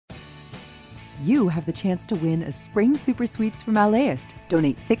you have the chance to win a spring super sweeps from LAist.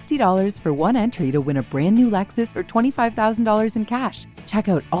 Donate $60 for one entry to win a brand new Lexus or $25,000 in cash. Check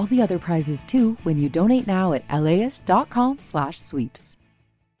out all the other prizes too when you donate now at laist.com/sweeps.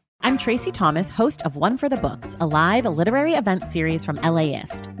 I'm Tracy Thomas, host of One for the Books, a live literary event series from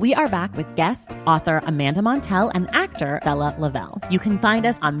LAist. We are back with guests, author Amanda Montell and actor Bella Lavelle. You can find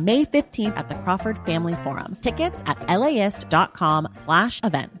us on May 15th at the Crawford Family Forum. Tickets at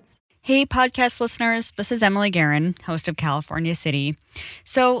laist.com/events. Hey, podcast listeners, this is Emily Guerin, host of California City.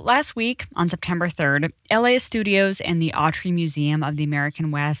 So last week, on September 3rd, LAist Studios and the Autry Museum of the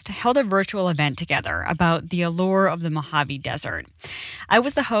American West held a virtual event together about the allure of the Mojave Desert. I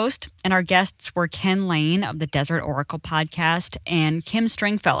was the host, and our guests were Ken Lane of the Desert Oracle podcast and Kim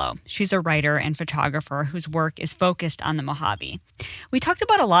Stringfellow. She's a writer and photographer whose work is focused on the Mojave. We talked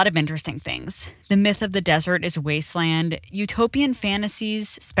about a lot of interesting things. The myth of the desert is a wasteland, utopian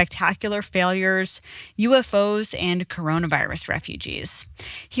fantasies, spectacular failures, UFOs, and coronavirus refugees.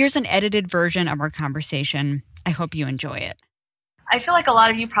 Here's an edited version of our conversation. I hope you enjoy it. I feel like a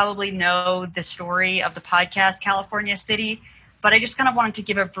lot of you probably know the story of the podcast California City, but I just kind of wanted to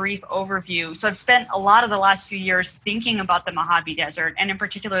give a brief overview. So I've spent a lot of the last few years thinking about the Mojave Desert, and in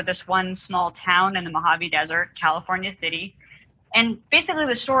particular this one small town in the Mojave Desert, California City. And basically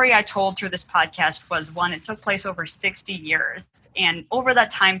the story I told through this podcast was one that took place over 60 years. And over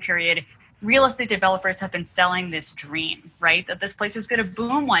that time period, real estate developers have been selling this dream, right? That this place is going to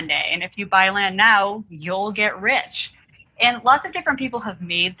boom one day. And if you buy land now, you'll get rich. And lots of different people have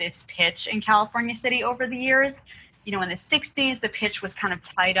made this pitch in California City over the years. You know, in the 60s, the pitch was kind of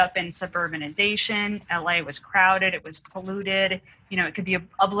tied up in suburbanization. LA was crowded. It was polluted. You know, it could be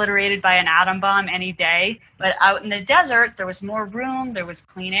obliterated by an atom bomb any day. But out in the desert, there was more room. There was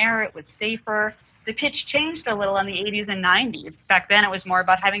clean air. It was safer. The pitch changed a little in the 80s and 90s. Back then, it was more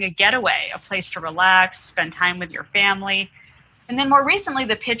about having a getaway, a place to relax, spend time with your family. And then more recently,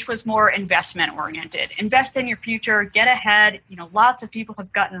 the pitch was more investment oriented. Invest in your future, get ahead. You know, lots of people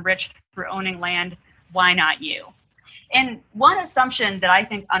have gotten rich through owning land. Why not you? And one assumption that I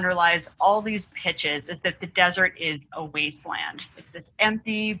think underlies all these pitches is that the desert is a wasteland. It's this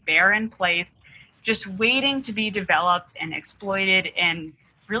empty, barren place just waiting to be developed and exploited and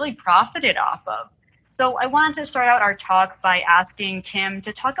really profited off of. So I wanted to start out our talk by asking Kim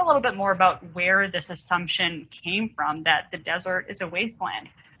to talk a little bit more about where this assumption came from, that the desert is a wasteland.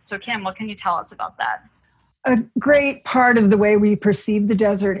 So Kim, what can you tell us about that? A great part of the way we perceive the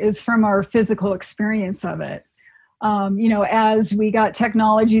desert is from our physical experience of it. As we got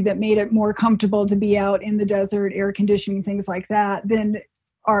technology that made it more comfortable to be out in the desert, air conditioning, things like that, then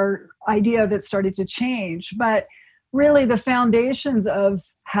our idea of it started to change. But really, the foundations of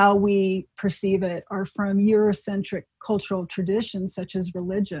how we perceive it are from Eurocentric cultural traditions, such as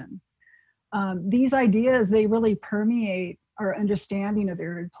religion. These ideas, they really permeate our understanding of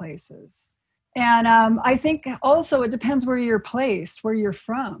arid places. And I think also it depends where you're placed, where you're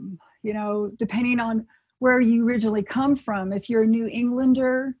from, you know, depending on where you originally come from. If you're a New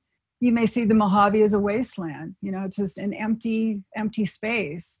Englander, you may see the Mojave as a wasteland. You know, it's just an empty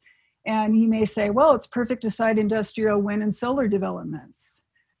space. And you may say, well, it's perfect to site industrial wind and solar developments.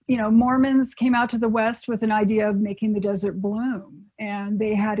 You know, Mormons came out to the West with an idea of making the desert bloom. And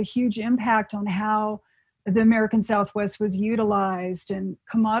they had a huge impact on how the American Southwest was utilized and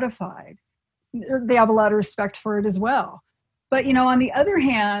commodified. They have a lot of respect for it as well. But, you know, on the other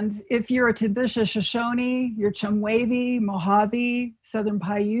hand, if you're a Tibisha Shoshone, you're Chumwavy, Mojave, Southern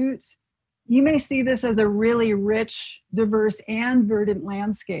Paiute, you may see this as a really rich, diverse, and verdant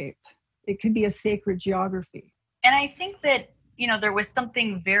landscape. It could be a sacred geography. And I think that, you know, there was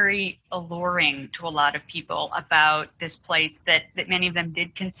something very alluring to a lot of people about this place that many of them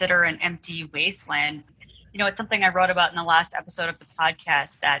did consider an empty wasteland. You know, it's something I wrote about in the last episode of the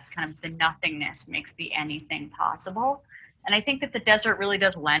podcast, that kind of the nothingness makes the anything possible. And I think that the desert really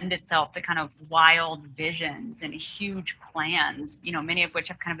does lend itself to kind of wild visions and huge plans, you know, many of which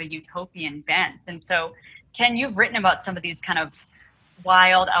have kind of a utopian bent. And so, Ken, you've written about some of these kind of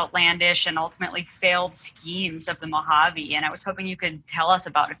wild, outlandish, and ultimately failed schemes of the Mojave. And I was hoping you could tell us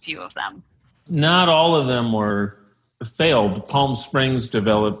about a few of them. Not all of them were failed. Palm Springs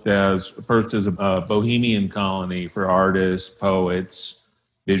developed first as a bohemian colony for artists, poets,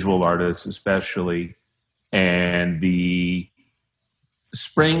 visual artists especially. And the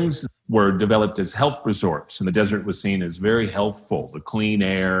springs were developed as health resorts, and the desert was seen as very healthful. The clean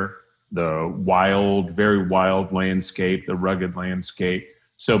air, the wild, very wild landscape, the rugged landscape.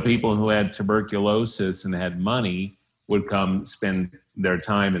 So people who had tuberculosis and had money would come spend their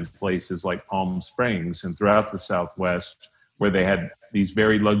time in places like Palm Springs and throughout the Southwest, where they had these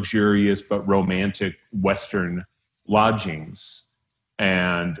very luxurious but romantic Western lodgings.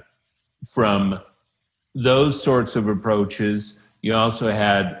 And from those sorts of approaches, you also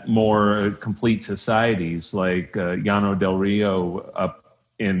had more complete societies like Llano del Rio up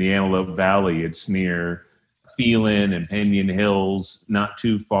in the Antelope Valley. It's near Phelan and Pinion Hills, not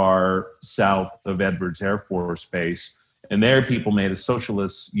too far south of Edwards Air Force Base. And there people made a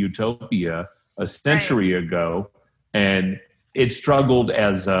socialist utopia a century ago, and it struggled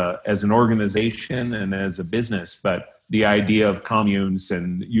as an organization and as a business, but the idea of communes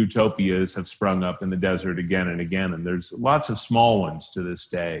and utopias have sprung up in the desert again and again, and there's lots of small ones to this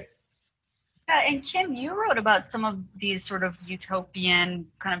day. Yeah, and Kim, you wrote about some of these sort of utopian,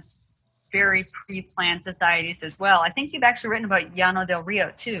 kind of very pre-planned societies as well. I think you've actually written about Llano del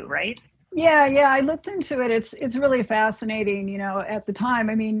Rio too, right? Yeah, I looked into it. It's really fascinating, at the time.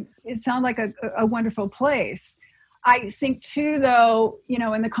 I mean, it sounded like a wonderful place. I think too, though,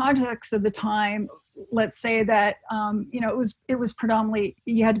 in the context of the time, let's say that, it was predominantly,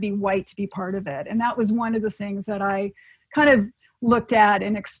 you had to be white to be part of it. And that was one of the things that I kind of looked at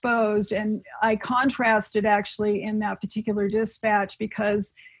and exposed. And I contrasted actually in that particular dispatch,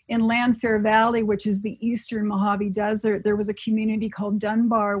 because in Landfair Valley, which is the eastern Mojave Desert, there was a community called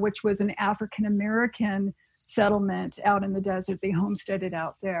Dunbar, which was an African-American settlement out in the desert. They homesteaded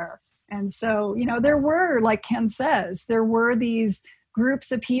out there. And so, there were, like Ken says, there were these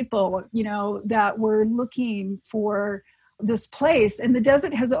groups of people, that were looking for this place. And the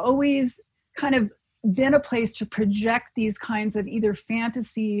desert has always kind of been a place to project these kinds of either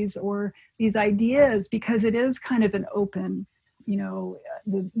fantasies or these ideas, because it is kind of an open,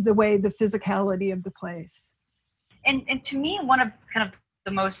 the way, the physicality of the place. And to me, one of kind of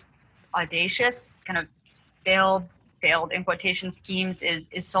the most audacious, kind of failed in quotation schemes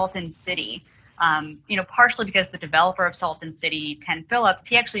is Salton City. Partially because the developer of Salton City, Penn Phillips,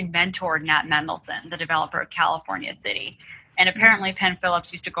 he actually mentored Nat Mendelsohn, the developer of California City. And apparently Penn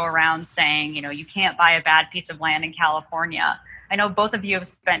Phillips used to go around saying, you can't buy a bad piece of land in California. I know both of you have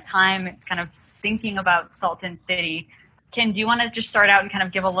spent time kind of thinking about Salton City. Ken, do you want to just start out and kind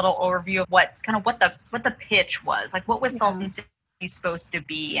of give a little overview of what the pitch was? Like, what was Salton City supposed to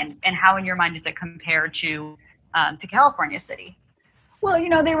be, and how in your mind does it compare to California City? Well,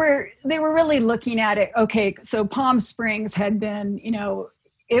 they were really looking at it. Okay, so Palm Springs had been,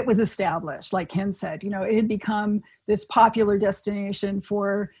 it was established, like Ken said, it had become this popular destination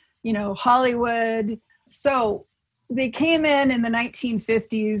for, Hollywood. So they came in the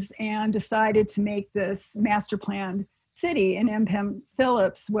 1950s and decided to make this master planned city. And M. Penn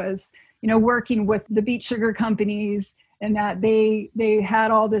Phillips was, working with the beet sugar companies, and that they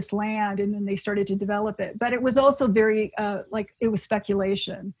had all this land, and then they started to develop it. But it was also very, it was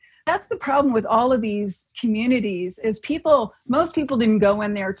speculation. That's the problem with all of these communities is most people didn't go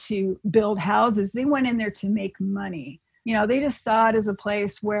in there to build houses. They went in there to make money. They just saw it as a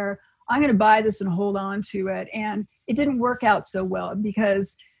place where I'm going to buy this and hold on to it. And it didn't work out so well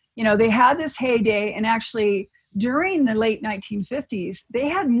because, they had this heyday, and actually during the late 1950s, they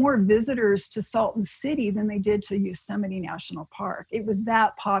had more visitors to Salton City than they did to Yosemite National Park. It was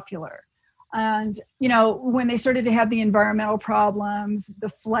that popular. And, when they started to have the environmental problems, the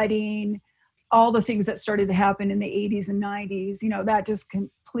flooding, all the things that started to happen in the 80s and 90s, that just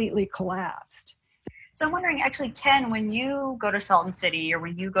completely collapsed. So I'm wondering, actually, Ken, when you go to Salton City or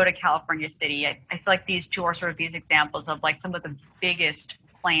when you go to California City, I feel like these two are sort of these examples of like some of the biggest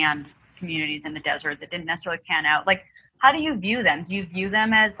planned communities in the desert that didn't necessarily pan out. Like, how do you view them? Do you view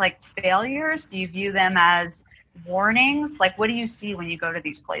them as like failures? Do you view them as warnings? Like, what do you see when you go to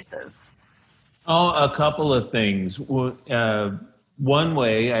these places? Oh, a couple of things. One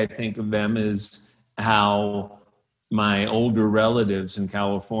way I think of them is how my older relatives in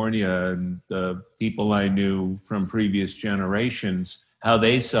California and the people I knew from previous generations, how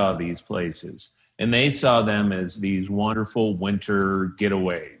they saw these places. And they saw them as these wonderful winter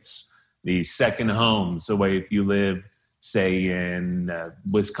getaways, these second homes, the way if you live, say, in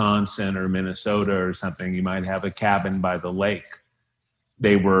Wisconsin or Minnesota or something, you might have a cabin by the lake.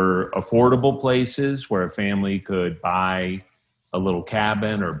 They were affordable places where a family could buy a little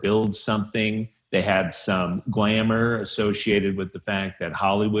cabin or build something. They had some glamour associated with the fact that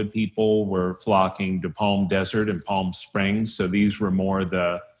Hollywood people were flocking to Palm Desert and Palm Springs. So these were more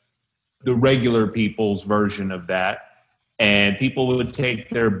the regular people's version of that. And people would take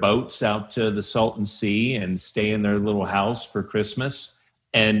their boats out to the Salton Sea and stay in their little house for Christmas.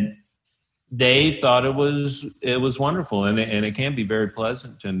 And they thought it was wonderful. And it can be very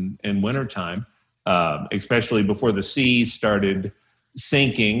pleasant in wintertime, especially before the sea started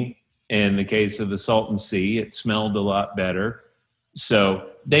sinking. In the case of the Salton Sea, it smelled a lot better.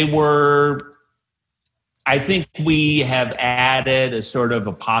 So they were, I think we have added a sort of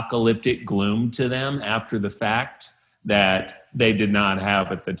apocalyptic gloom to them after the fact that they did not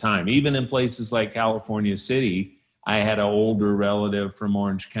have at the time. Even in places like California City, I had an older relative from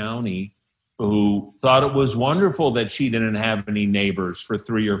Orange County who thought it was wonderful that she didn't have any neighbors for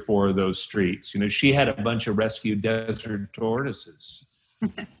 3 or 4 of those streets. You know, she had a bunch of rescued desert tortoises.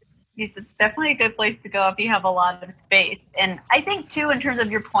 It's definitely a good place to go if you have a lot of space. And I think too, in terms of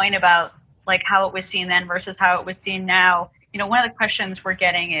your point about like how it was seen then versus how it was seen now, you know, one of the questions we're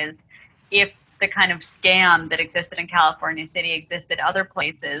getting is if the kind of scam that existed in California City existed other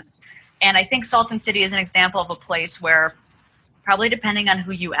places. And I think Salton City is an example of a place where probably depending on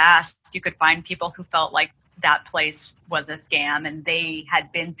who you asked, you could find people who felt like that place was a scam and they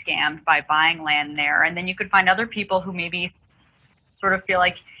had been scammed by buying land there. And then you could find other people who maybe sort of feel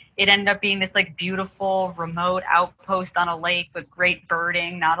like it ended up being this like beautiful remote outpost on a lake with great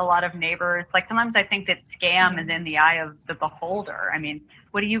birding, not a lot of neighbors. Like sometimes I think that scam is in the eye of the beholder. I mean,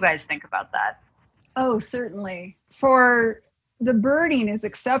 what do you guys think about that? Oh, certainly. For the birding is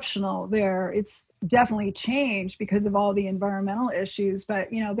exceptional there. It's definitely changed because of all the environmental issues.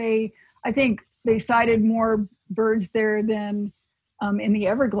 But, you know, I think they sighted more birds there than in the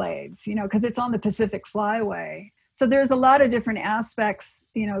Everglades, you know, because it's on the Pacific Flyway. So there's a lot of different aspects,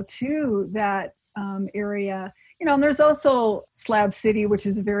 you know, to that area. You know, and there's also Slab City, which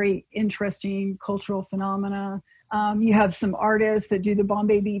is a very interesting cultural phenomena. You have some artists that do the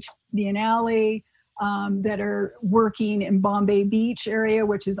Bombay Beach Biennale that are working in Bombay Beach area,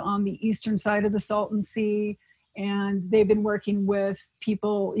 which is on the eastern side of the Salton Sea. And they've been working with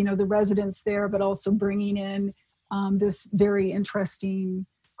people, you know, the residents there, but also bringing in this very interesting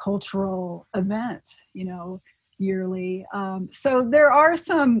cultural event, you know, yearly. So there are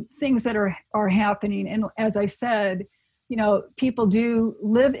some things that are happening. And as I said, you know, people do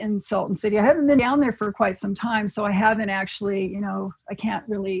live in Salton City. I haven't been down there for quite some time, so I haven't actually, you know, I can't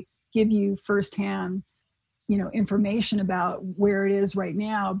really give you firsthand, you know, information about where it is right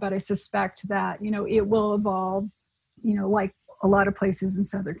now, but I suspect that, you know, it will evolve, you know, like a lot of places in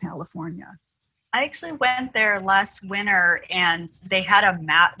Southern California. I actually went there last winter and they had a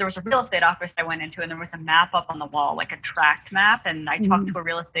map. There was a real estate office I went into and there was a map up on the wall, like a tract map. And I talked to a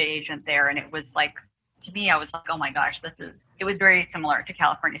real estate agent there and it was like, to me, I was like, oh my gosh, it was very similar to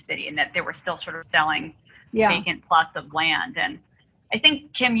California City in that they were still sort of selling vacant plots of land. And I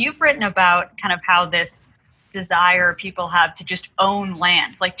think, Kim, you've written about kind of how this desire people have to just own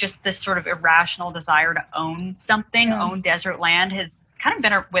land, like just this sort of irrational desire to own something, own desert land has kind of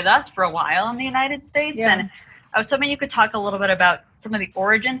been with us for a while in the United States. Yeah. And I was hoping you could talk a little bit about some of the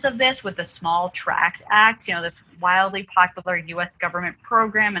origins of this with the Small Tracts Act, you know, this wildly popular U.S. government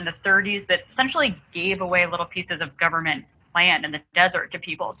program in the 30s that essentially gave away little pieces of government land in the desert to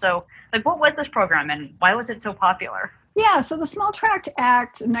people. So, like, what was this program and why was it so popular? Yeah, so the Small Tract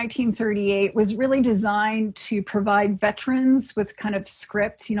Act of 1938 was really designed to provide veterans with kind of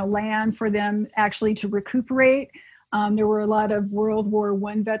script, you know, land for them actually to recuperate. There were a lot of World War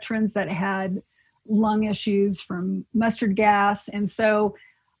I veterans that had lung issues from mustard gas. And so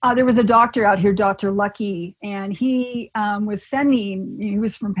there was a doctor out here, Dr. Lucky, and he was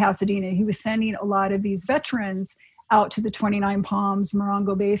from Pasadena. He was sending a lot of these veterans out to the 29 Palms,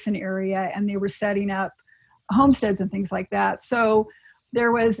 Morongo Basin area, and they were setting up homesteads and things like that. So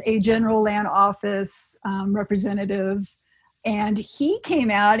there was a general land office representative, and he came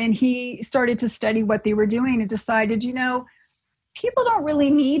out and he started to study what they were doing and decided, you know, people don't really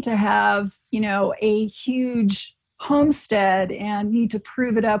need to have, you know, a huge homestead and need to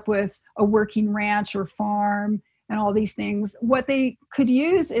prove it up with a working ranch or farm and all these things. What they could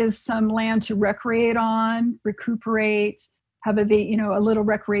use is some land to recreate on, recuperate, have a little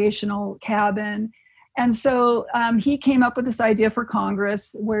recreational cabin. And so he came up with this idea for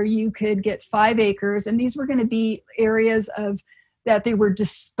Congress where you could get 5 acres, and these were going to be areas that they were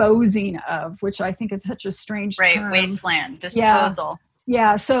disposing of, which I think is such a strange term. Right, wasteland, disposal.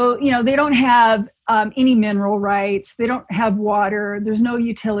 Yeah, so, you know, they don't have any mineral rights. They don't have water. There's no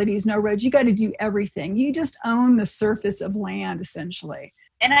utilities, no roads. You got to do everything. You just own the surface of land, essentially.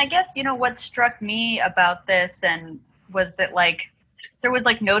 And I guess, you know, what struck me about this was that, like, there was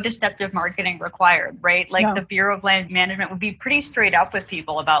like no deceptive marketing required, right? Like the Bureau of Land Management would be pretty straight up with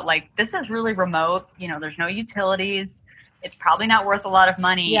people about like, this is really remote. You know, there's no utilities. It's probably not worth a lot of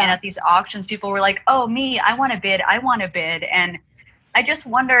money. Yeah. And at these auctions, people were like, oh, I want to bid. And I just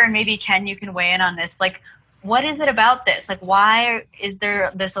wonder, and maybe Ken, you can weigh in on this. Like, what is it about this? Like, why is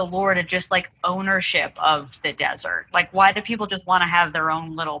there this allure to just like ownership of the desert? Like, why do people just want to have their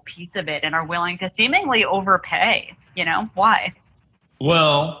own little piece of it and are willing to seemingly overpay? You know, why?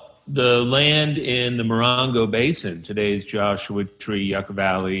 Well, the land in the Morongo Basin, today's Joshua Tree, Yucca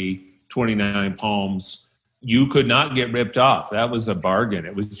Valley, 29 Palms, you could not get ripped off. That was a bargain.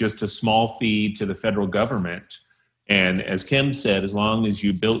 It was just a small fee to the federal government. And as Kim said, as long as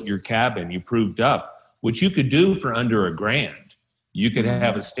you built your cabin, you proved up, which you could do for under $1,000. You could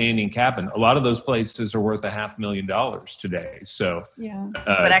have a standing cabin. A lot of those places are worth $500,000 today. So, Yeah.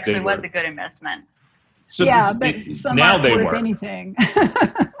 But actually was a good investment. So Yeah, but some now aren't they worth were. anything.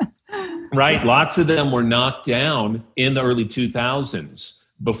 Right. Lots of them were knocked down in the early 2000s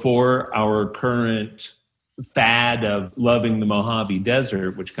before our current fad of loving the Mojave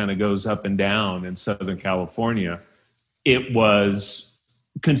Desert, which kind of goes up and down in Southern California. It was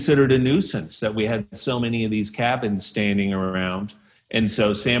considered a nuisance that we had so many of these cabins standing around. And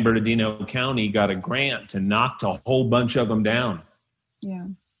so San Bernardino County got a grant to knock a whole bunch of them down. Yeah.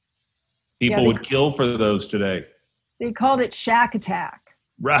 People Yeah, would kill for those today. They called it shack attack.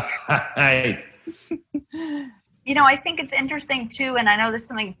 Right. You know, I think it's interesting too, and I know this is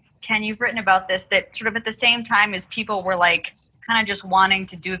something, Ken, you've written about this, that sort of at the same time as people were like kind of just wanting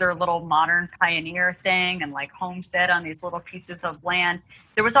to do their little modern pioneer thing and like homestead on these little pieces of land,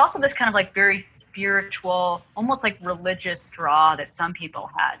 there was also this kind of like very spiritual, almost like religious draw that some people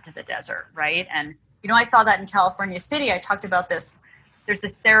had to the desert, right? And, you know, I saw that in California City. I talked about this. There's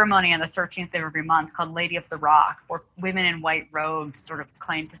this ceremony on the 13th of every month called Lady of the Rock, where women in white robes sort of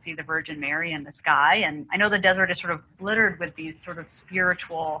claim to see the Virgin Mary in the sky. And I know the desert is sort of littered with these sort of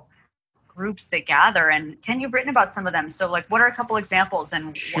spiritual groups that gather. And Ken, you've written about some of them. So like, what are a couple examples?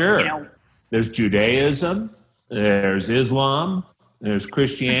 And Sure. You know, There's Judaism, there's Islam, there's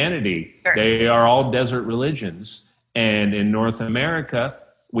Christianity. Sure. They are all desert religions. And in North America,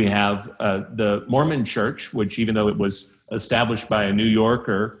 we have the Mormon Church, which even though it was established by a New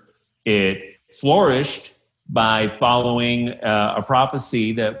Yorker, it flourished by following a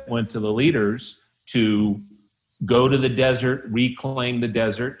prophecy that went to the leaders to go to the desert, reclaim the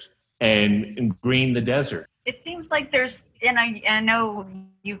desert, and green the desert. it seems like there's, and I know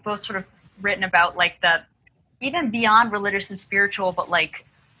you've both sort of written about like the, even beyond religious and spiritual, but like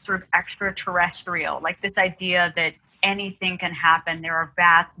sort of extraterrestrial, like this idea that anything can happen. There are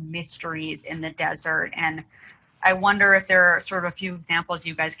vast mysteries in the desert. And I wonder if there are sort of a few examples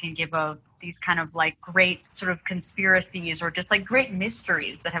you guys can give of these kind of like great sort of conspiracies or just like great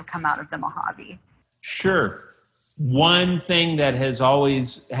mysteries that have come out of the Mojave. Sure. One thing that has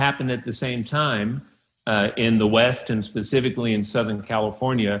always happened at the same time in the West and specifically in Southern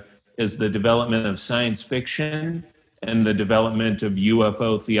California is the development of science fiction and the development of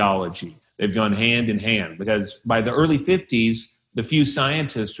UFO theology. They've gone hand in hand because by the early 50s, the few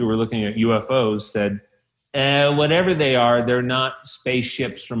scientists who were looking at UFOs said, whatever they are, they're not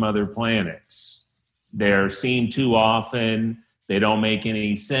spaceships from other planets. They're seen too often. They don't make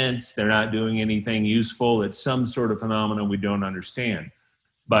any sense. They're not doing anything useful. It's some sort of phenomenon we don't understand.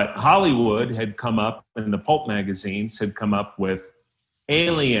 But Hollywood had come up, and the pulp magazines had come up with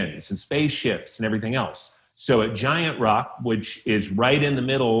aliens and spaceships and everything else. So at Giant Rock, which is right in the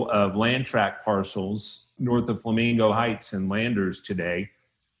middle of land tract parcels north of Flamingo Heights and Landers today,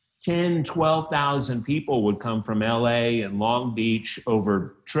 10, 12,000 people would come from LA and Long Beach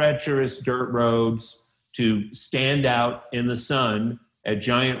over treacherous dirt roads to stand out in the sun at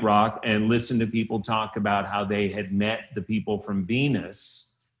Giant Rock and listen to people talk about how they had met the people from Venus,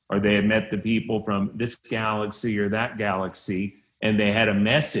 or they had met the people from this galaxy or that galaxy, and they had a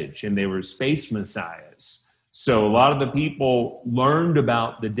message and they were space messiahs. So a lot of the people learned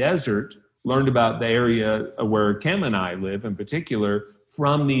about the desert, learned about the area where Kim and I live in particular,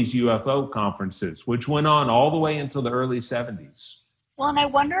 from these UFO conferences, which went on all the way until the early 70s. Well, and I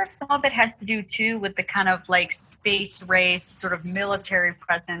wonder if some of it has to do too with the kind of like space race, sort of military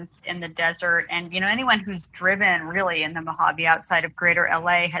presence in the desert. And, you know, anyone who's driven really in the Mojave outside of greater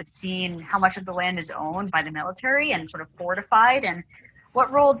LA has seen how much of the land is owned by the military and sort of fortified. And what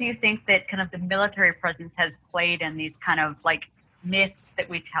role do you think that kind of the military presence has played in these kind of like myths that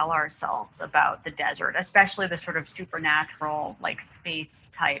we tell ourselves about the desert, especially the sort of supernatural, like space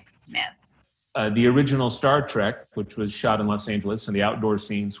type myths? The original Star Trek, which was shot in Los Angeles, and the outdoor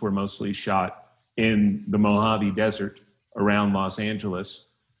scenes were mostly shot in the Mojave Desert around Los Angeles.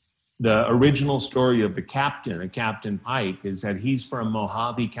 The original story of the captain, Captain Pike, is that he's from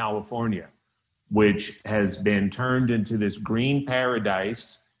Mojave, California, which has been turned into this green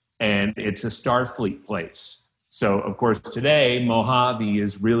paradise, and it's a Starfleet place. So, of course, today, Mojave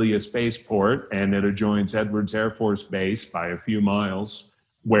is really a spaceport, and it adjoins Edwards Air Force Base by a few miles,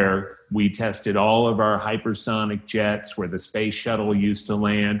 where we tested all of our hypersonic jets, where the space shuttle used to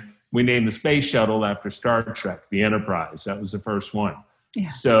land. We named the space shuttle after Star Trek, the Enterprise. That was the first one. Yeah.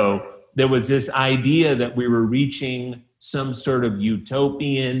 So there was this idea that we were reaching some sort of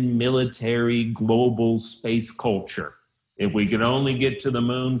utopian, military, global space culture if we could only get to the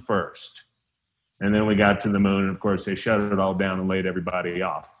moon first. And then we got to the moon, and of course they shut it all down and laid everybody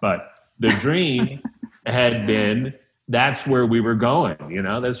off. But the dream had been, that's where we were going.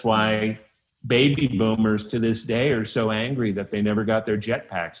 That's why baby boomers to this day are so angry that they never got their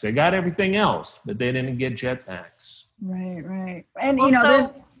jetpacks. They got everything else, but they didn't get jetpacks. Right. And, there's...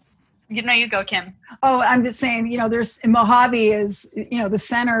 you go, Kim. Oh, I'm just saying, there's Mojave is, the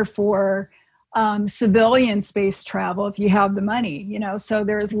center for civilian space travel if you have the money, so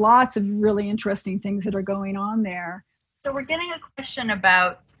there's lots of really interesting things that are going on there. So we're getting a question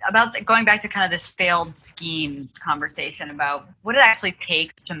about going back to kind of this failed scheme conversation about what it actually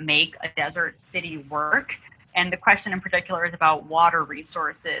takes to make a desert city work. And the question in particular is about water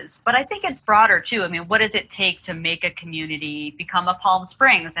resources. But I think it's broader too. I mean, what does it take to make a community become a Palm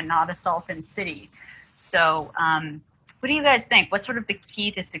Springs and not a Salton City? So what do you guys think? What's sort of the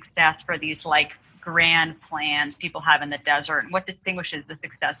key to success for these grand plans people have in the desert? And what distinguishes the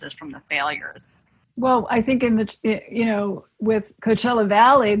successes from the failures? Well, I think with Coachella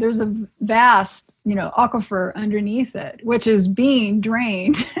Valley, there's a vast, aquifer underneath it, which is being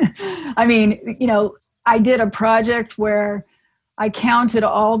drained. I mean, I did a project where I counted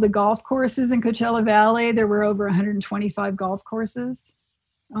all the golf courses in Coachella Valley. There were over 125 golf courses.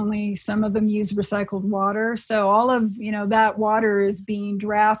 Only some of them use recycled water. So all of, that water is being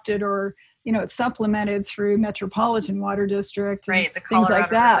drafted or, it's supplemented through Metropolitan Water District and things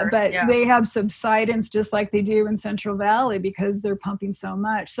like that. River. But they have subsidence just like they do in Central Valley because they're pumping so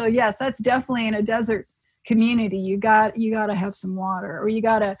much. So yes, that's definitely in a desert community. You got to have some water, or you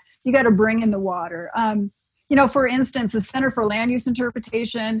got to bring in the water. For instance, the Center for Land Use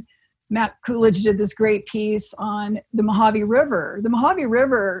Interpretation, Matt Coolidge did this great piece on the Mojave River. The Mojave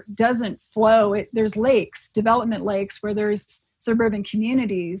River doesn't flow. There's lakes, development lakes, where there's suburban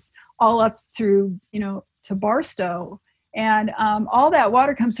communities all up through, to Barstow. And all that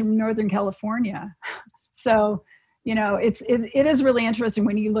water comes from Northern California. So, it is really interesting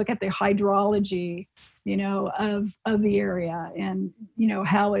when you look at the hydrology, of the area and,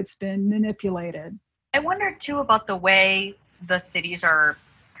 how it's been manipulated. I wonder too about the way the cities are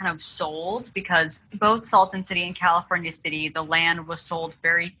kind of sold, because both Salton City and California City, the land was sold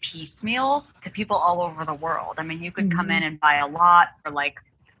very piecemeal to people all over the world. I mean, you could come in and buy a lot for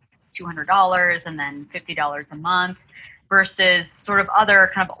 $200 and then $50 a month, versus sort of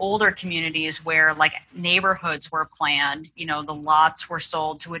other kind of older communities where neighborhoods were planned. The lots were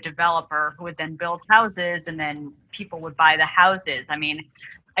sold to a developer who would then build houses, and then people would buy the houses. I mean,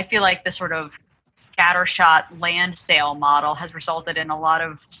 I feel like the sort of scattershot land sale model has resulted in a lot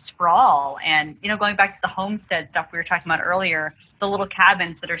of sprawl. And, going back to the homestead stuff we were talking about earlier, the little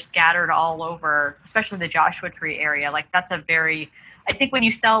cabins that are scattered all over, especially the Joshua Tree area, that's a very, I think when you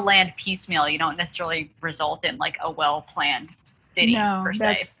sell land piecemeal, you don't necessarily result in a well-planned city per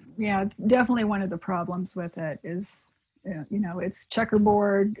se. That's, definitely one of the problems with it is, it's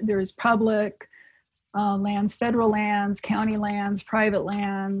checkerboard. There's public lands, federal lands, county lands, private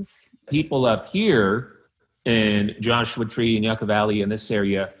lands. People up here in Joshua Tree and Yucca Valley in this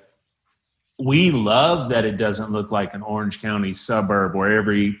area, we love that it doesn't look like an Orange County suburb where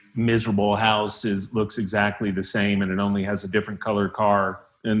every miserable house looks exactly the same and it only has a different color car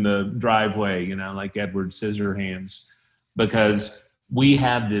in the driveway, like Edward Scissorhands, because we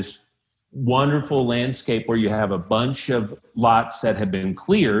have this wonderful landscape where you have a bunch of lots that have been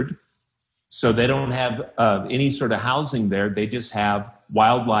cleared. So they don't have any sort of housing there. They just have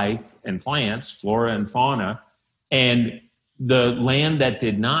wildlife and plants, flora and fauna. And the land that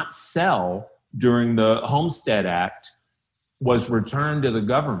did not sell during the Homestead Act was returned to the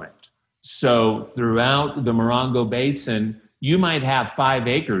government. So throughout the Morongo Basin, you might have 5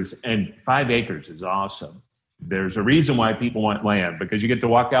 acres, and 5 acres is awesome. There's a reason why people want land, because you get to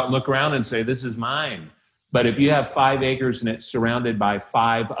walk out and look around and say, this is mine. But if you have 5 acres and it's surrounded by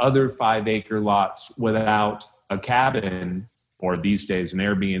 5 other 5-acre lots without a cabin, or these days an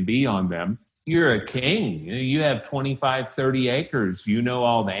Airbnb on them, you're a king. You have 25, 30 acres. You know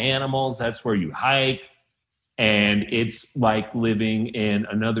all the animals. That's where you hike. And it's like living in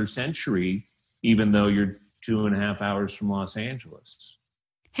another century, even though you're 2.5 hours from Los Angeles.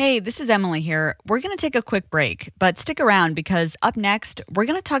 Hey, this is Emily here. We're going to take a quick break, but stick around because up next, we're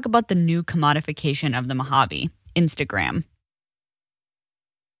going to talk about the new commodification of the Mojave, Instagram.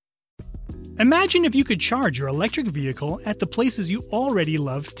 Imagine if you could charge your electric vehicle at the places you already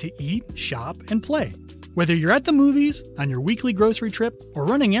love to eat, shop, and play. Whether you're at the movies, on your weekly grocery trip, or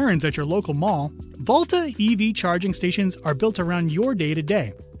running errands at your local mall, Volta EV charging stations are built around your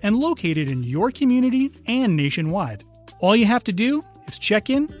day-to-day and located in your community and nationwide. All you have to do is check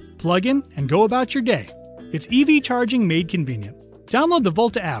in, plug in, and go about your day. It's EV charging made convenient. Download the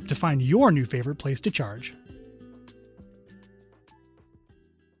Volta app to find your new favorite place to charge.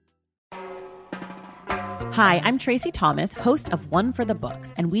 Hi, I'm Tracy Thomas, host of One for the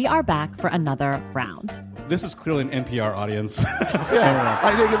Books, and we are back for another round. This is clearly an NPR audience. Yeah,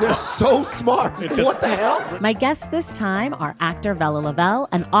 I think they're so smart. What the hell? My guests this time are actor Vella Lavelle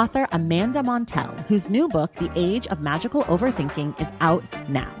and author Amanda Montell, whose new book, The Age of Magical Overthinking, is out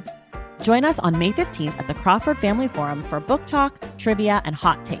now. Join us on May 15th at the Crawford Family Forum for book talk, trivia, and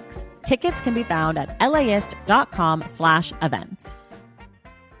hot takes. Tickets can be found at laist.com/events.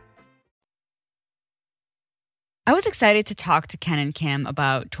 I was excited to talk to Ken and Kim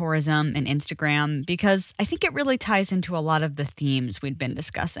about tourism and Instagram because I think it really ties into a lot of the themes we'd been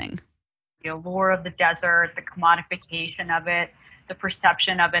discussing. The allure of the desert, the commodification of it, the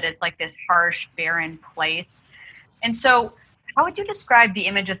perception of it as like this harsh, barren place. And so how would you describe the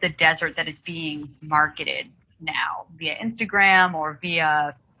image of the desert that is being marketed now via Instagram or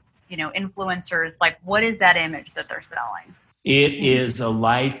via, influencers? Like, what is that image that they're selling? It is a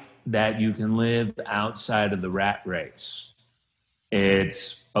life that you can live outside of the rat race.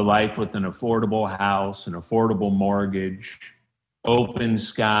 It's a life with an affordable house, an affordable mortgage, open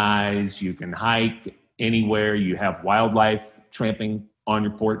skies. You can hike anywhere. You have wildlife tramping on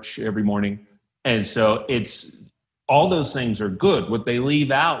your porch every morning. And so all those things are good. What they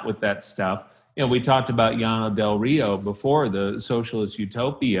leave out with that stuff, we talked about Llano del Rio before, the socialist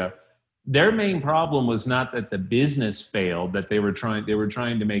utopia. Their main problem was not that the business failed, that they were trying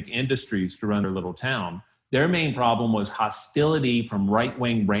to make industries to run their little town. Their main problem was hostility from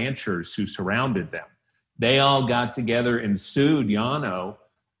right-wing ranchers who surrounded them. They all got together and sued Llano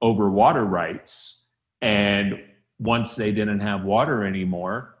over water rights. And once they didn't have water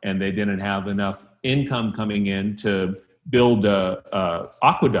anymore and they didn't have enough income coming in to build a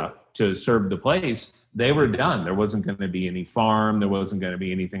aqueduct to serve the place, they were done. There wasn't going to be any farm. There wasn't going to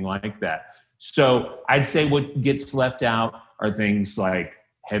be anything like that. So I'd say what gets left out are things like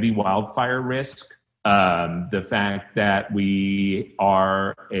heavy wildfire risk, the fact that we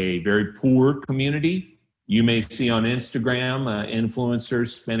are a very poor community. You may see on Instagram influencers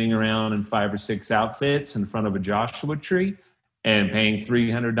spinning around in 5 or 6 outfits in front of a Joshua tree and paying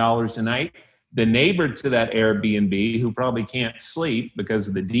 $300 a night. The neighbor to that Airbnb, who probably can't sleep because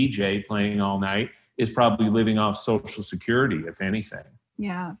of the DJ playing all night, is probably living off Social Security, if anything.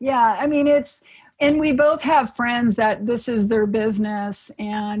 Yeah. I mean, and we both have friends that this is their business,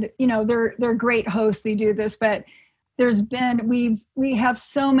 and they're great hosts. They do this, but we have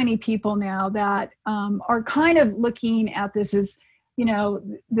so many people now that are kind of looking at this as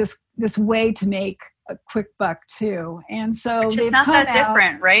this way to make a quick buck too, and so it's not that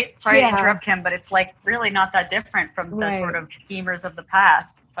different, right? Sorry to interrupt, Kim, but it's like really not that different from the sort of schemers of the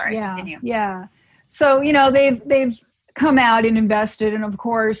past. Sorry, continue. Yeah. So, they've come out and invested. And of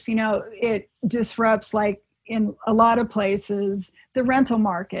course, it disrupts, like in a lot of places, the rental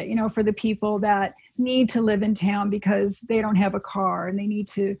market, for the people that need to live in town because they don't have a car and they need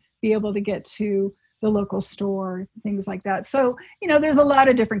to be able to get to the local store, things like that. So, there's a lot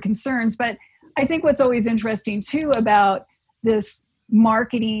of different concerns. But I think what's always interesting too about this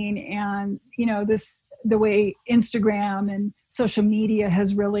marketing and, the way Instagram and social media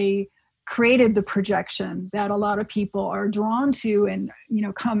has really created the projection that a lot of people are drawn to and,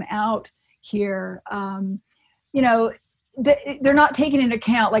 come out here. They're not taking into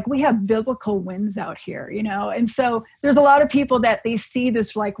account, like we have biblical winds out here, and so there's a lot of people that they see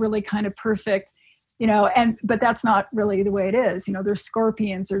this like really kind of perfect, but that's not really the way it is. There's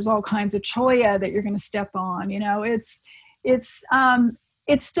scorpions, there's all kinds of cholla that you're going to step on,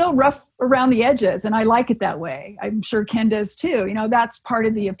 it's still rough around the edges, and I like it that way. I'm sure Ken does too. That's part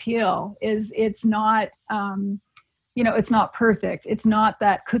of the appeal. Is it's not, it's not perfect. It's not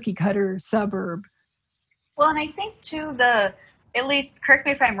that cookie cutter suburb. Well, and I think too, at least correct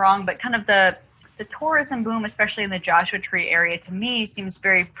me if I'm wrong, but kind of the tourism boom, especially in the Joshua Tree area, to me seems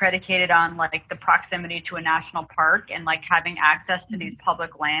very predicated on like the proximity to a national park and like having access to these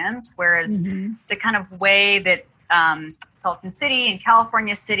public lands, whereas the kind of way that Salton City and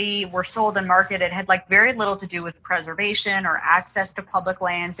California City were sold and marketed had like very little to do with preservation or access to public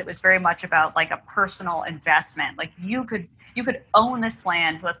lands. It was very much about like a personal investment. Like you could own this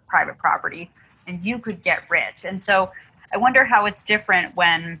land with private property and you could get rich. And so I wonder how it's different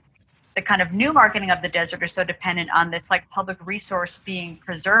when the kind of new marketing of the desert is so dependent on this like public resource being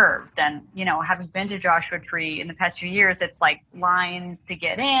preserved. And, you know, having been to Joshua Tree in the past few years, it's like lines to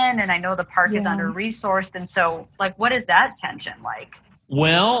get in. And I know the park is under resourced. And so like, what is that tension like?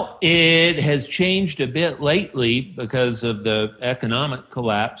 Well, it has changed a bit lately because of the economic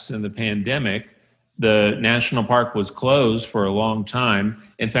collapse and the pandemic. The national park was closed for a long time.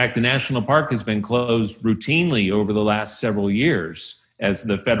 In fact, the national park has been closed routinely over the last several years as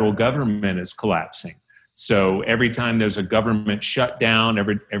the federal government is collapsing. So every time there's a government shutdown,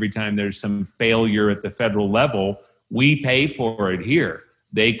 every time there's some failure at the federal level, we pay for it here.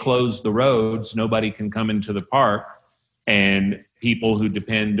 They close the roads, nobody can come into the park, and people who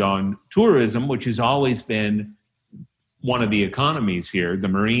depend on tourism, which has always been one of the economies here, the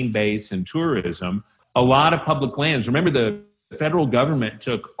Marine base and tourism, a lot of public lands. Remember, the federal government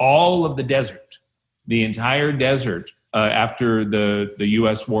took all of the desert, the entire desert, after the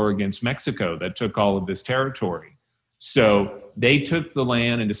U.S. war against Mexico that took all of this territory. So they took the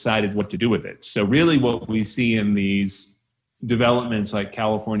land and decided what to do with it. So really what we see in these developments like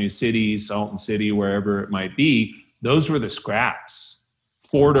California City, Salton City, wherever it might be, those were the scraps.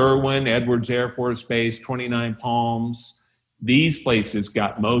 Fort Irwin, Edwards Air Force Base, 29 Palms, these places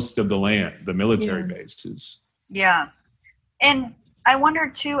got most of the land, the military bases. Yeah. And I wonder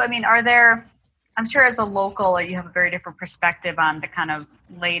too, I mean, I'm sure as a local, you have a very different perspective on the kind of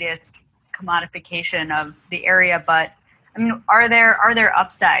latest commodification of the area, but I mean, are there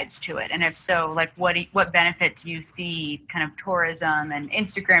upsides to it? And if so, like what benefit do you see kind of tourism and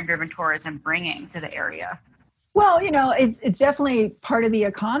Instagram-driven tourism bringing to the area? Well, you know, it's definitely part of the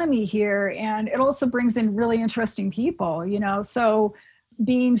economy here, and it also brings in really interesting people, you know. So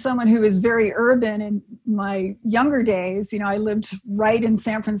being someone who is very urban in my younger days, you know, I lived right in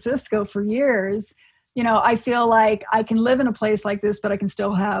San Francisco for years. You know, I feel like I can live in a place like this, but I can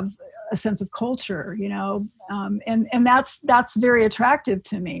still have a sense of culture, you know, and that's very attractive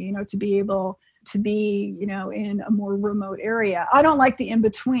to me, you know, to be able to be, you know, in a more remote area. I don't like the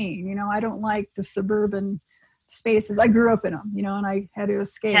in-between, you know, I don't like the suburban spaces. I grew up in them, you know, and I had to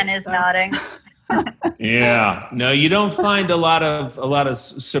escape. Ken is nodding. Yeah, no, you don't find a lot of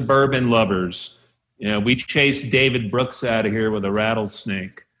suburban lovers. You know, we chased David Brooks out of here with a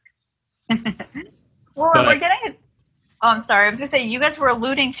rattlesnake. Well, we're getting. Oh, I'm sorry. I was going to say, you guys were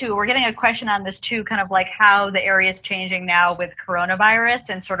alluding to. We're getting a question on this too, kind of like how the area is changing now with coronavirus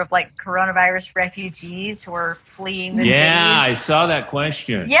and sort of like coronavirus refugees who are fleeing the cities. I saw that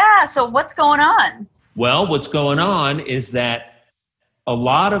question. Yeah. So what's going on? Well, what's going on is that a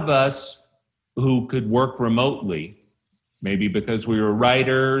lot of us who could work remotely, maybe because we were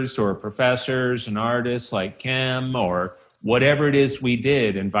writers or professors and artists like Kim or whatever it is we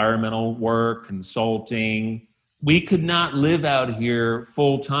did, environmental work, consulting, we could not live out here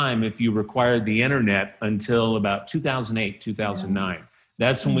full time if you required the internet until about 2008, 2009. Yeah.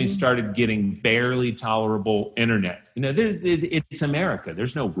 That's when we started getting barely tolerable internet. You know, it's America.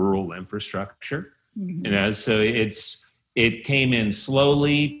 There's no rural infrastructure. You know, so it came in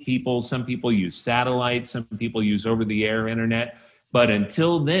slowly. Some people use satellite, some people use over-the-air internet. But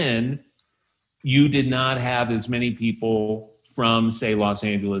until then, you did not have as many people from, say, Los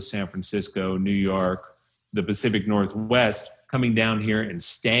Angeles, San Francisco, New York, the Pacific Northwest coming down here and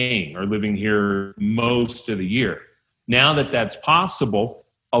staying or living here most of the year. Now that that's possible,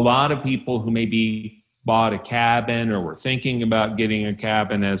 a lot of people who maybe bought a cabin or were thinking about getting a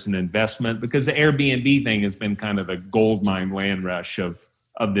cabin as an investment, because the Airbnb thing has been kind of the gold mine land rush of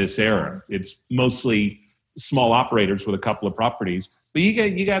this era. It's mostly small operators with a couple of properties, but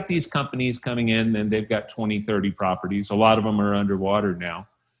you got these companies coming in and they've got 20, 30 properties. A lot of them are underwater now.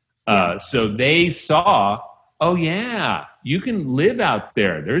 So they saw, oh yeah, you can live out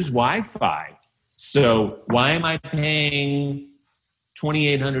there. There's Wi-Fi. So why am I paying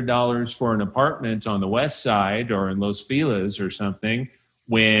 $2,800 for an apartment on the west side or in Los Feliz or something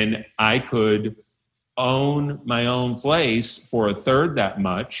when I could own my own place for a third that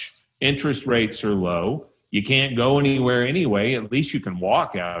much? Interest rates are low. You can't go anywhere anyway. At least you can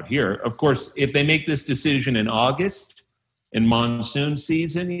walk out here. Of course, if they make this decision in August, in monsoon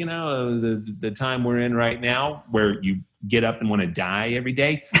season, you know, the time we're in right now where you get up and want to die every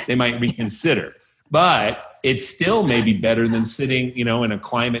day, they might reconsider. But it's still maybe better than sitting, you know, in a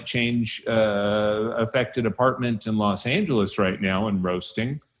climate change affected apartment in Los Angeles right now and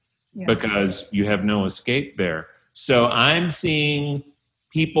roasting because you have no escape there. So I'm seeing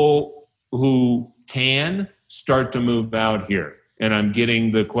people who can start to move out here. And I'm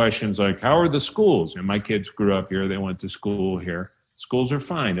getting the questions like, how are the schools? And my kids grew up here. They went to school here. Schools are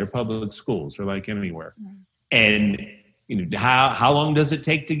fine. They're public schools. They're like anywhere. And how long does it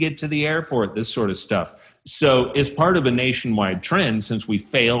take to get to the airport? This sort of stuff. So as part of a nationwide trend, since we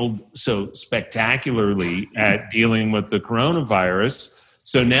failed so spectacularly at dealing with the coronavirus,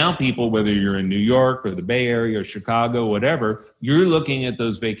 so now people, whether you're in New York or the Bay Area or Chicago, whatever, you're looking at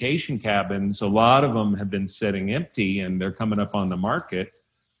those vacation cabins. A lot of them have been sitting empty and they're coming up on the market.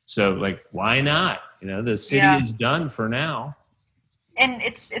 So like, why not? The city is done for now. And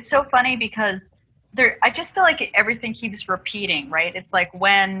it's so funny because I just feel like everything keeps repeating, right? It's like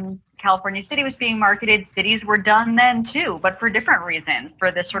when California City was being marketed, cities were done then too, but for different reasons,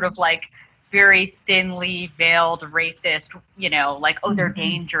 for this sort of like very thinly veiled racist, like, oh, they're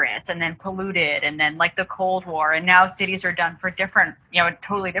dangerous and then polluted and then like the Cold War. And now cities are done for different, a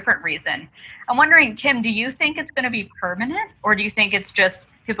totally different reason. I'm wondering, Kim, do you think it's going to be permanent, or do you think it's just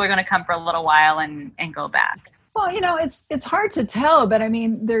people are going to come for a little while and go back? Well, it's hard to tell, but I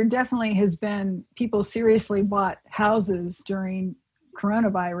mean, there definitely has been people seriously bought houses during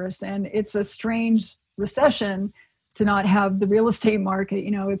coronavirus, and it's a strange recession to not have the real estate market.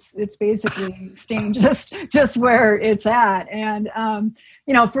 It's basically staying just where it's at. And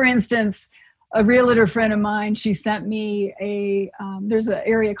for instance, a realtor friend of mine, she sent me there's an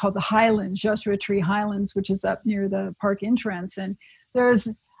area called the Highlands, Joshua Tree Highlands, which is up near the park entrance, and there's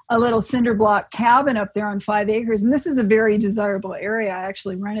a little cinder block cabin up there on 5 acres. And this is a very desirable area. I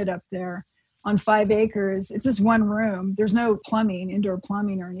actually rented up there on 5 acres. It's just one room. There's no plumbing, indoor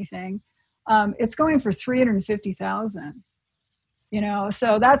plumbing or anything. It's going for $350,000,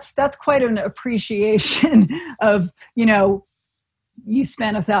 so that's quite an appreciation of, you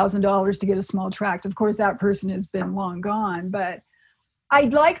spent $1,000 to get a small tract. Of course, that person has been long gone, but I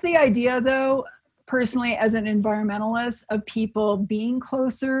like the idea though, personally, as an environmentalist, of people being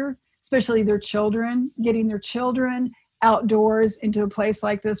closer, especially their children, getting their children outdoors into a place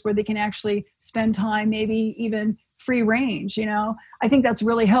like this where they can actually spend time, maybe even free range. I think that's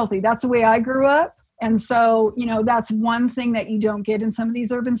really healthy. That's the way I grew up. And so, that's one thing that you don't get in some of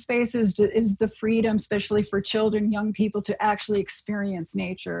these urban spaces is the freedom, especially for children, young people, to actually experience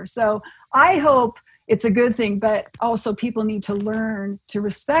nature. So I hope it's a good thing, but also people need to learn to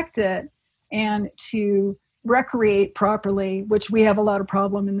respect it and to recreate properly, which we have a lot of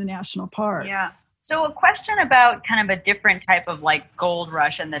problem in the national park. Yeah. So a question about kind of a different type of like gold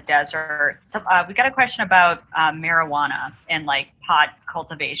rush in the desert. So, we got a question about marijuana and like pot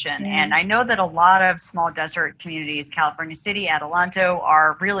cultivation. Yeah. And I know that a lot of small desert communities, California City, Adelanto,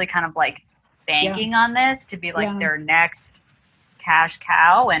 are really kind of like banking on this to be like their next cash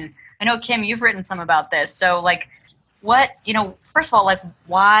cow. And I know, Kim, you've written some about this. So like, what, first of all, like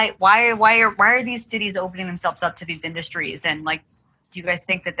why are these cities opening themselves up to these industries? And like, do you guys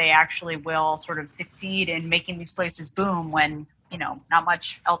think that they actually will sort of succeed in making these places boom when, not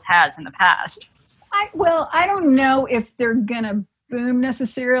much else has in the past? I don't know if they're going to boom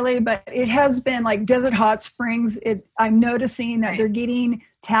necessarily, but it has been like Desert Hot Springs. I'm noticing that they're getting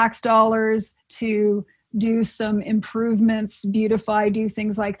tax dollars to do some improvements, beautify, do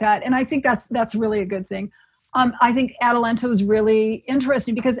things like that. And I think that's really a good thing. I think Adelanto is really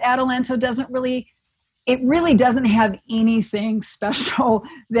interesting because Adelanto really doesn't have anything special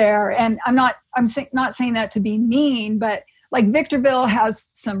there. And I'm not saying that to be mean, but like Victorville has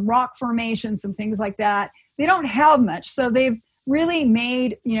some rock formations, some things like that. They don't have much. So they've really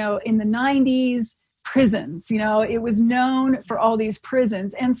made, in the 90s, prisons, it was known for all these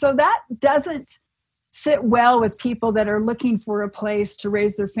prisons. And so that doesn't sit well with people that are looking for a place to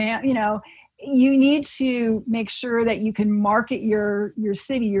raise their family. You need to make sure that you can market your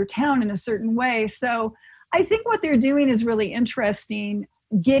city, your town in a certain way. So I think what they're doing is really interesting,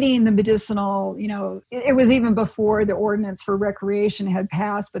 getting the medicinal, it was even before the ordinance for recreation had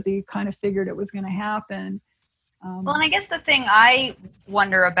passed, but they kind of figured it was going to happen. Well, and I guess the thing I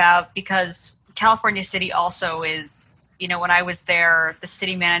wonder about, because California City also is, when I was there, the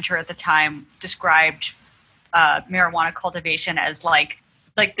city manager at the time described marijuana cultivation as like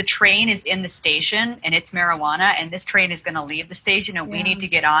the train is in the station and it's marijuana, and this train is going to leave the station and we need to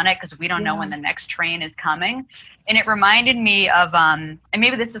get on it because we don't know when the next train is coming. And it reminded me of, and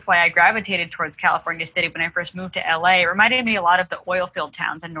maybe this is why I gravitated towards California City when I first moved to LA. It reminded me a lot of the oil field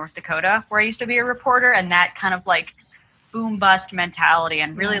towns in North Dakota where I used to be a reporter, and that kind of like boom bust mentality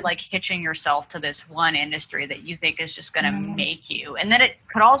and really like hitching yourself to this one industry that you think is just going to make you. And then it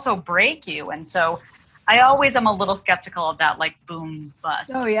could also break you. And so I always am a little skeptical of that, like boom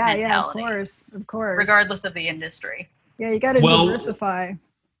bust mentality. Yeah, of course. Regardless of the industry. Yeah, you got to diversify.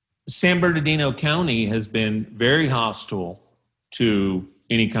 San Bernardino County has been very hostile to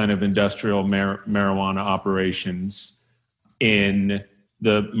any kind of industrial marijuana operations in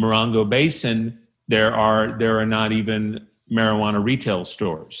the Morongo Basin. There are not even marijuana retail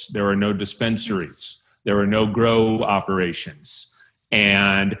stores. There are no dispensaries. There are no grow operations.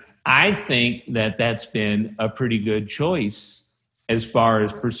 And I think that that's been a pretty good choice as far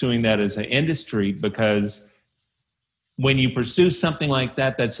as pursuing that as an industry, because when you pursue something like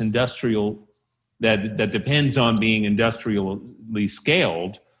that, that's industrial, that depends on being industrially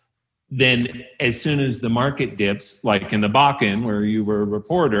scaled, then as soon as the market dips, like in the Bakken where you were a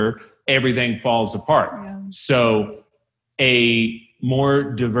reporter, everything falls apart. Yeah. So a more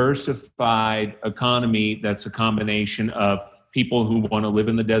diversified economy that's a combination of people who want to live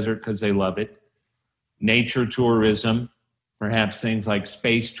in the desert because they love it, nature tourism, perhaps things like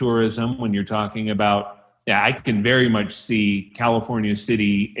space tourism when you're talking about, I can very much see California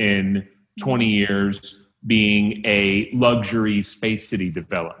City in 20 years being a luxury space city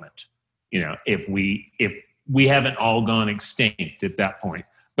development. If we haven't all gone extinct at that point,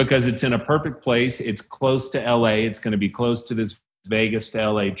 because it's in a perfect place. It's close to LA. It's going to be close to this Vegas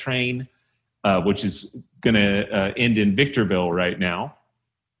to LA train, which is going to end in Victorville right now.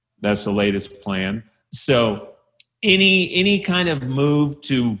 That's the latest plan. So any kind of move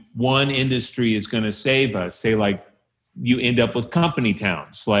to one industry is going to save us. Say like you end up with company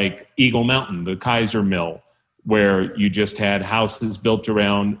towns like Eagle Mountain, the Kaiser Mill, where you just had houses built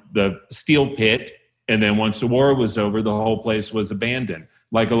around the steel pit. And then once the war was over, the whole place was abandoned.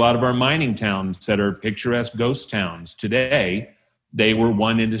 Like a lot of our mining towns that are picturesque ghost towns today, they were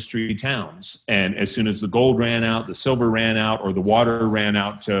one industry towns. And as soon as the gold ran out, the silver ran out, or the water ran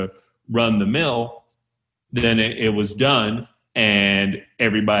out to run the mill, then it was done and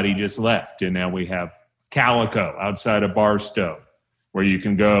everybody just left. And now we have Calico outside of Barstow, where you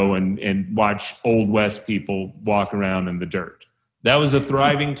can go and watch Old West people walk around in the dirt. That was a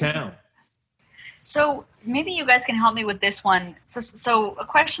thriving town. So maybe you guys can help me with this one. So a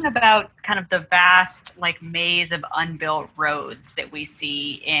question about kind of the vast like maze of unbuilt roads that we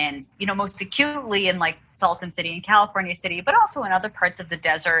see in, most acutely in like Salton City and California City, but also in other parts of the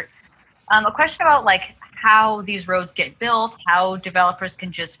desert. A question about like how these roads get built, how developers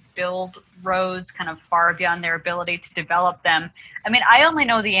can just build roads kind of far beyond their ability to develop them. I mean, I only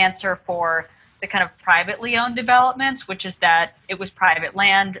know the answer for the kind of privately owned developments, which is that it was private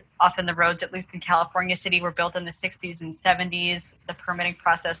land. Often the roads, at least in California City, were built in the 60s and 70s. The permitting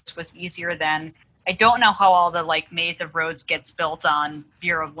process was easier then. I don't know how all the like maze of roads gets built on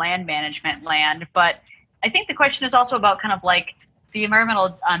Bureau of Land Management land, but I think the question is also about kind of like the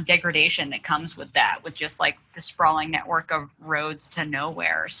environmental degradation that comes with that, with just like the sprawling network of roads to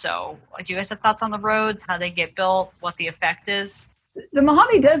nowhere. So do you guys have thoughts on the roads, how they get built, what the effect is? The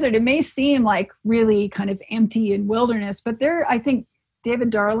Mojave Desert, it may seem like really kind of empty and wilderness, but I think David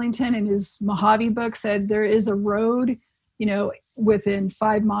Darlington in his Mojave book said there is a road, within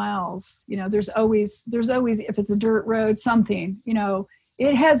 5 miles. There's always, if it's a dirt road, something,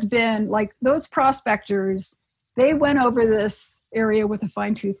 it has been like those prospectors, they went over this area with a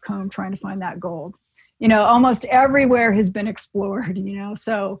fine-tooth comb trying to find that gold. Almost everywhere has been explored,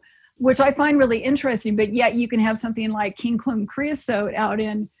 so, which I find really interesting, but yet you can have something like King Kluane creosote out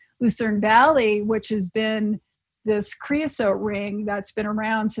in Lucerne Valley, which has been this creosote ring that's been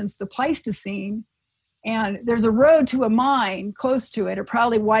around since the Pleistocene. And there's a road to a mine close to it. It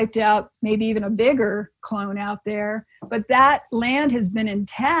probably wiped out maybe even a bigger clone out there, but that land has been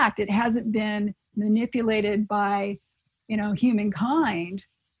intact. It hasn't been manipulated by, humankind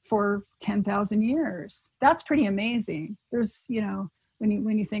for 10,000 years. That's pretty amazing. There's,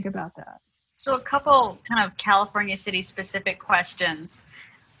 when you think about that. So a couple kind of California City specific questions.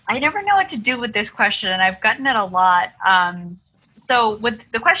 I never know what to do with this question, and I've gotten it a lot.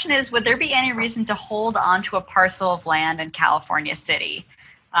 The question is, would there be any reason to hold on to a parcel of land in California City?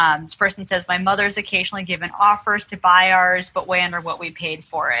 This person says, my mother's occasionally given offers to buy ours, but way under what we paid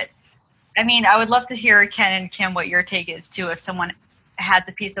for it. I mean, I would love to hear, Ken and Kim, what your take is too. If someone has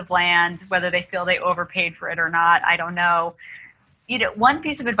a piece of land, whether they feel they overpaid for it or not, I don't know. One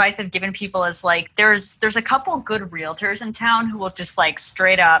piece of advice I've given people is like, there's a couple good realtors in town who will just like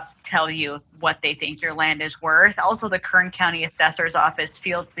straight up tell you what they think your land is worth. Also, the Kern County Assessor's Office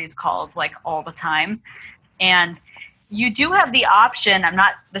fields these calls like all the time. And you do have the option,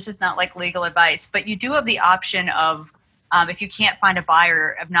 this is not like legal advice, but you do have the option of, if you can't find a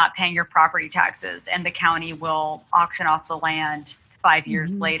buyer, of not paying your property taxes, and the county will auction off the land 5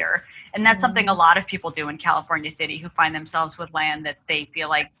 years later. And that's something a lot of people do in California City who find themselves with land that they feel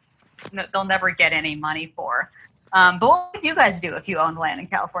like they'll never get any money for. But what would you guys do if you owned land in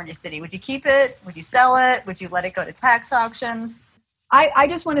California City? Would you keep it? Would you sell it? Would you let it go to tax auction? I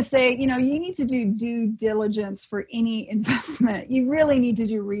just want to say, you need to do due diligence for any investment. You really need to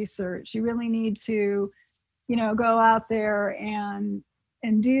do research. You really need to, go out there and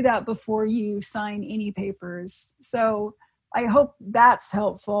do that before you sign any papers. So I hope that's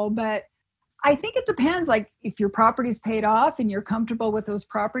helpful. But I think it depends. Like if your property's paid off and you're comfortable with those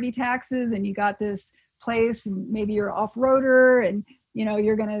property taxes and you got this place and maybe you're off-roader and,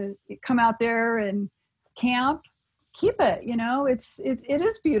 you're going to come out there and camp, keep it. It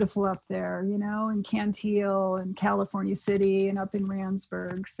is beautiful up there, in Cantil and California City and up in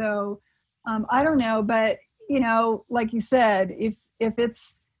Randsburg. So I don't know, but like you said, if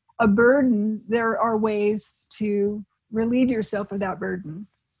it's a burden, there are ways to relieve yourself of that burden.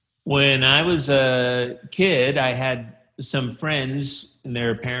 When I was a kid, I had some friends and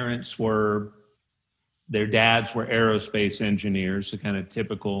their dads were aerospace engineers, the kind of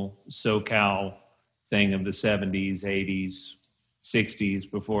typical SoCal thing of the 70s, 80s, 60s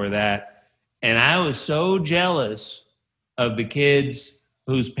before that. And I was so jealous of the kids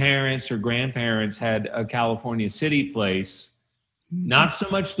whose parents or grandparents had a California City place, not so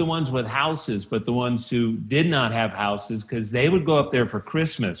much the ones with houses, but the ones who did not have houses, because they would go up there for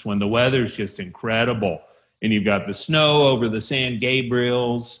Christmas when the weather's just incredible. And you've got the snow over the San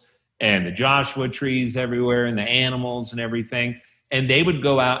Gabriels and the Joshua trees everywhere and the animals and everything. And they would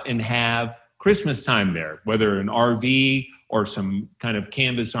go out and have Christmas time there, whether an RV or some kind of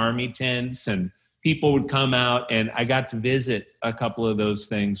canvas army tents, and people would come out. And I got to visit a couple of those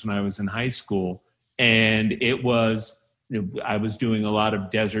things when I was in high school. And I was doing a lot of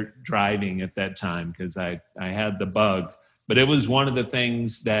desert driving at that time because I had the bug. But it was one of the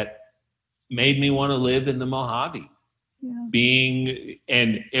things that made me want to live in the Mojave.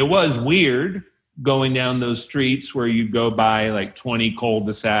 And it was weird going down those streets where you go by like 20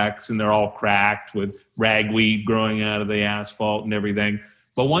 cul-de-sacs and they're all cracked with ragweed growing out of the asphalt and everything.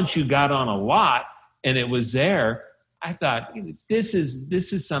 But once you got on a lot and it was there, I thought, this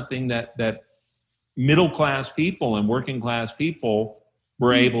is something that middle-class people and working-class people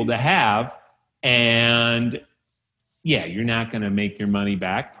were able to have. And yeah, you're not going to make your money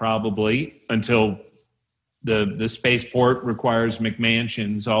back probably until the spaceport requires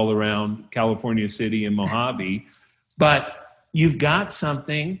McMansions all around California City and Mojave. But you've got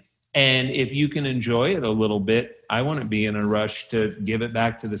something, and if you can enjoy it a little bit, I wouldn't be in a rush to give it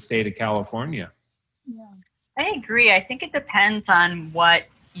back to the state of California. Yeah, I agree. I think it depends on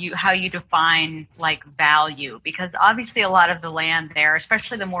how you define like value, because obviously a lot of the land there,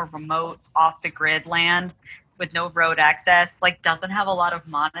 especially the more remote off the grid land with no road access, like doesn't have a lot of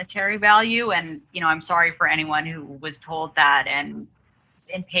monetary value. And, I'm sorry for anyone who was told that and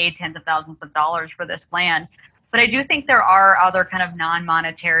paid tens of thousands of dollars for this land. But I do think there are other kind of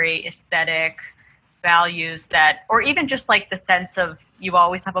non-monetary aesthetic values or even just like the sense of you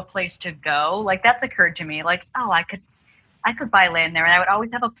always have a place to go. Like that's occurred to me, like, oh, I could buy land there and I would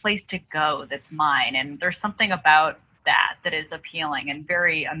always have a place to go that's mine. And there's something about that is appealing and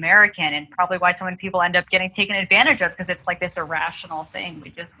very American, and probably why so many people end up getting taken advantage of, because it's like this irrational thing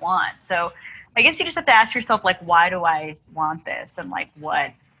we just want. So I guess you just have to ask yourself, like, why do I want this? And like,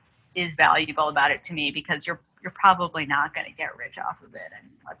 what is valuable about it to me? Because you're probably not going to get rich off of it. And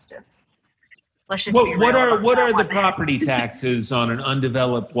let's just be real. What are the property taxes on an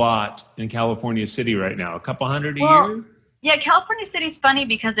undeveloped lot in California City right now? A couple hundred a year? Yeah, California City is funny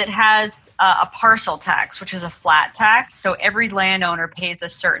because it has a parcel tax, which is a flat tax. So every landowner pays a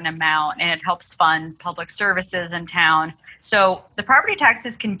certain amount, and it helps fund public services in town. So the property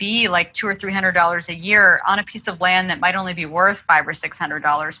taxes can be like $200 or $300 a year on a piece of land that might only be worth $500 or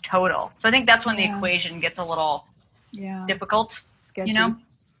 $600 total. So I think that's when the equation gets a little difficult. Sketchy.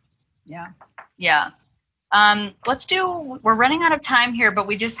 Yeah. We're running out of time here, but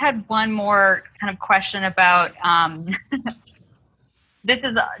we just had one more kind of question about, this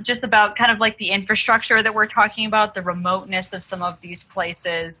is just about kind of like the infrastructure that we're talking about, the remoteness of some of these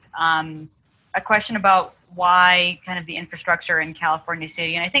places. A question about why kind of the infrastructure in California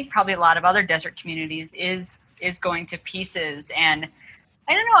City, and I think probably a lot of other desert communities is going to pieces. And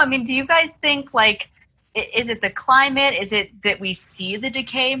I don't know, I mean, do you guys think like, is it the climate? Is it that we see the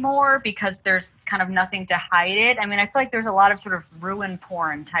decay more because there's kind of nothing to hide it? I mean, I feel like there's a lot of sort of ruin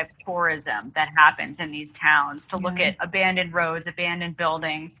porn type tourism that happens in these towns to look at abandoned roads, abandoned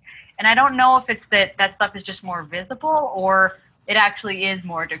buildings. And I don't know if it's that stuff is just more visible or it actually is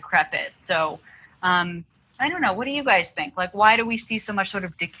more decrepit. So I don't know. What do you guys think? Like, why do we see so much sort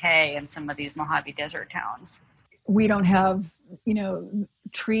of decay in some of these Mojave Desert towns? We don't have,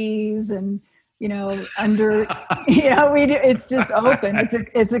 trees and, under, it's just open,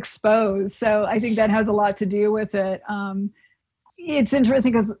 it's exposed. So I think that has a lot to do with it. it's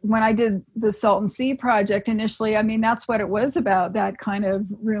interesting because when I did the Salton Sea project initially, I mean, that's what it was about, that kind of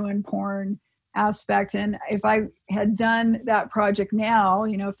ruin porn aspect. And if I had done that project now,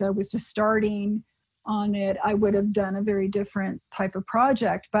 if I was just starting on it, I would have done a very different type of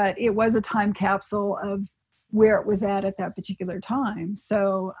project. But it was a time capsule of where it was at that particular time.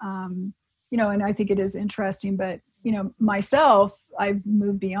 So, and I think it is interesting. But, myself, I've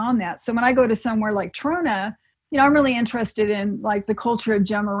moved beyond that. So when I go to somewhere like Trona, I'm really interested in like the culture of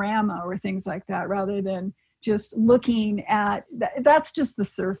Gemorama or things like that, rather than just looking at that's just the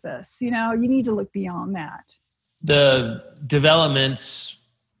surface. You need to look beyond that. The developments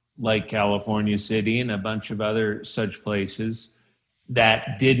like California City and a bunch of other such places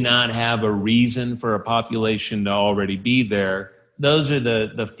that did not have a reason for a population to already be there, those are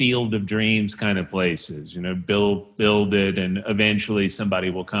the field of dreams kind of places. Build it and eventually somebody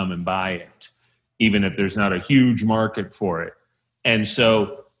will come and buy it, even if there's not a huge market for it. And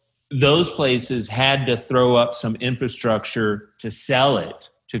so those places had to throw up some infrastructure to sell it,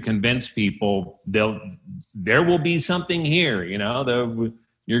 to convince people there will be something here.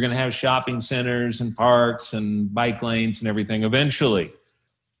 You're going to have shopping centers and parks and bike lanes and everything eventually.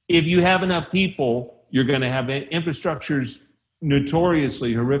 If you have enough people, you're going to have infrastructure's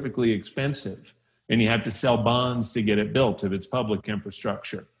notoriously, horrifically expensive, and you have to sell bonds to get it built if it's public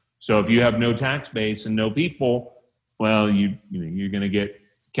infrastructure. So if you have no tax base and no people, well, you're going to get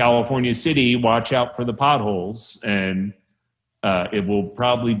California City, watch out for the potholes. And it will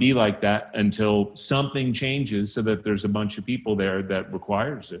probably be like that until something changes so that there's a bunch of people there that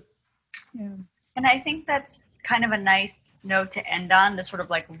requires it. Yeah. And I think that's kind of a nice note to end on, the sort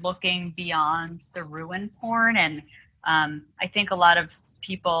of like looking beyond the ruin porn. And I think a lot of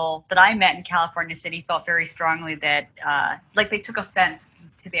people that I met in California City felt very strongly that they took offense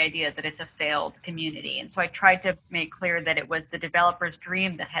to the idea that it's a failed community. And so I tried to make clear that it was the developer's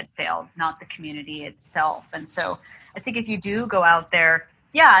dream that had failed, not the community itself. And so I think if you do go out there,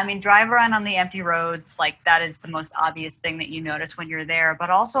 drive around on the empty roads, that is the most obvious thing that you notice when you're there, but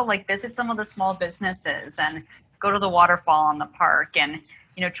also visit some of the small businesses and go to the waterfall in the park and,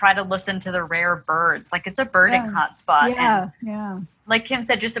 try to listen to the rare birds. It's a birding hotspot. And like Kim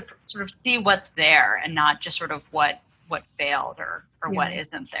said, just to sort of see what's there and not just sort of what failed or what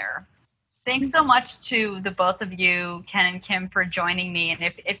isn't there. Thanks so much to the both of you, Ken and Kim, for joining me.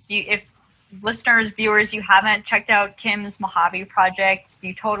 And if listeners, viewers, you haven't checked out Kim's Mojave project,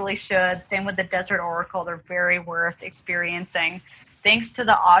 you totally should. Same with the Desert Oracle. They're very worth experiencing. Thanks to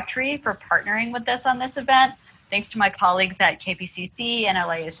the Autry for partnering with us on this event. Thanks to my colleagues at KPCC and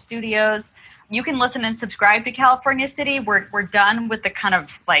LAist Studios. You can listen and subscribe to California City. We're done with the kind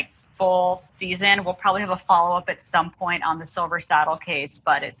of full season. We'll probably have a follow-up at some point on the Silver Saddle case,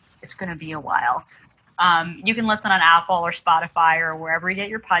 but it's going to be a while. You can listen on Apple or Spotify or wherever you get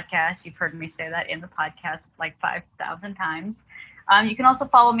your podcasts. You've heard me say that in the podcast 5,000 times. You can also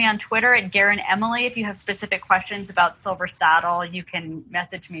follow me on Twitter at Garen Emily. If you have specific questions about Silver Saddle, you can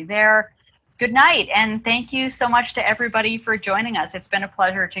message me there. Good night, and thank you so much to everybody for joining us. It's been a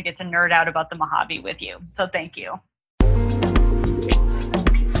pleasure to get to nerd out about the Mojave with you. So thank you.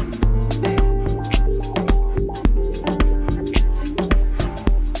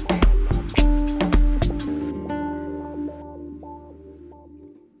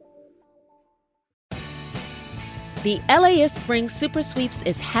 The LAist Spring Super Sweeps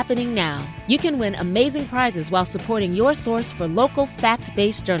is happening now. You can win amazing prizes while supporting your source for local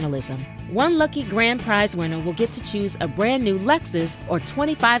fact-based journalism. One lucky grand prize winner will get to choose a brand new Lexus or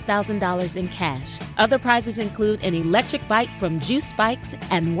 $25,000 in cash. Other prizes include an electric bike from Juice Bikes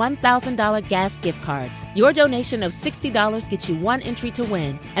and $1,000 gas gift cards. Your donation of $60 gets you one entry to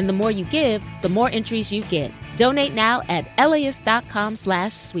win, and the more you give, the more entries you get. Donate now at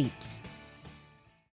LAist.com/sweeps.